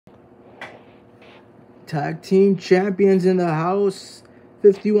Tag team champions in the house.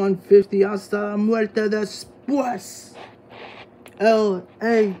 5150 hasta la muerte después.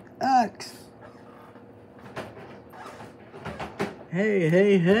 LAX.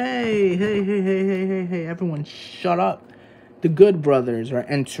 Hey, everyone shut up. The Good Brothers are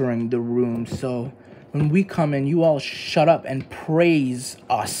entering the room, so when we come in, you all shut up and praise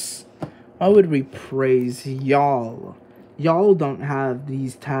us. Why would we praise y'all? Y'all don't have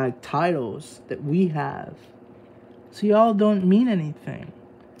these tag titles that we have. So y'all don't mean anything.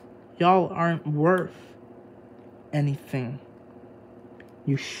 Y'all aren't worth anything.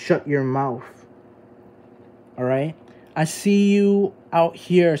 You shut your mouth. Alright? I see you out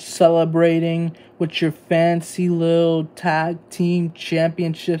here celebrating with your fancy little tag team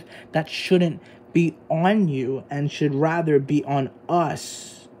championships that shouldn't be on you and should rather be on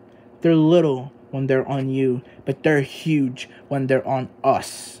us. They're little when they're on you, but they're huge when they're on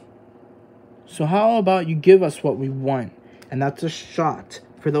us. So how about you give us what we want? And that's a shot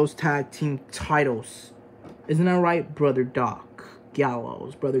for those tag team titles. Isn't that right, Brother Doc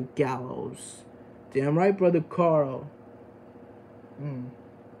Gallows? Brother Gallows. Damn right, Brother Carl.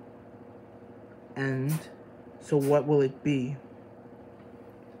 And so what will it be?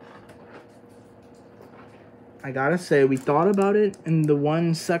 I gotta say, we thought about it in the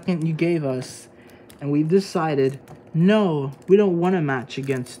 1 second you gave us, and we've decided, no, we don't want a match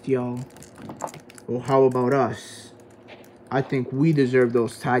against y'all. Well, how about us? I think we deserve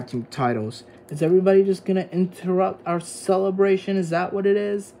those tag team titles. Is everybody just gonna interrupt our celebration? Is that what it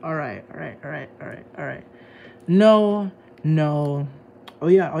is? Alright. No. Oh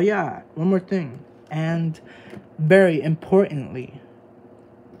yeah. One more thing. And very importantly,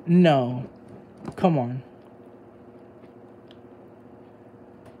 no. Come on.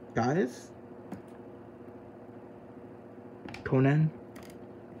 Guys? Conan?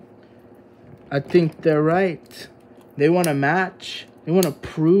 I think they're right. They want a match. They want to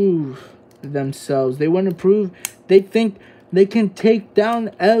prove themselves. They want to prove they think they can take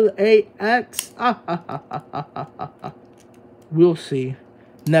down LAX. We'll see.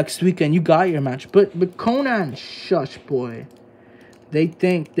 Next weekend, you got your match. But Conan, shush, boy. They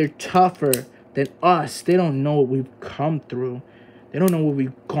think they're tougher than us. They don't know what we've come through. They don't know what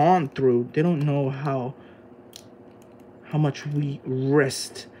we've gone through. They don't know how much we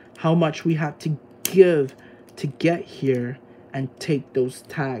risked. How much we had to give to get here and take those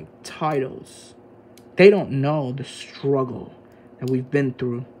tag titles. They don't know the struggle that we've been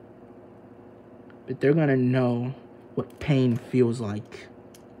through. But they're going to know what pain feels like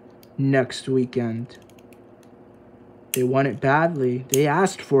next weekend. They want it badly. They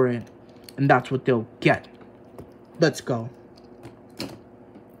asked for it. And that's what they'll get. Let's go.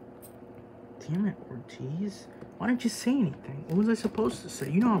 Damn it, Ortiz. Why didn't you say anything? What was I supposed to say?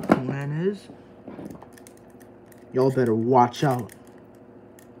 You know how Conan is. Y'all better watch out.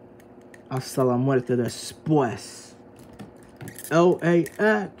 Hasta la muerte después.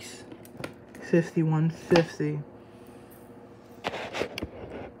 LAX 5150.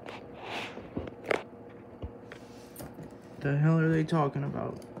 The hell are they talking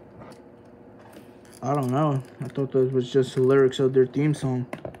about? I don't know. I thought that was just the lyrics of their theme song.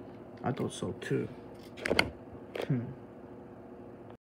 I thought so too.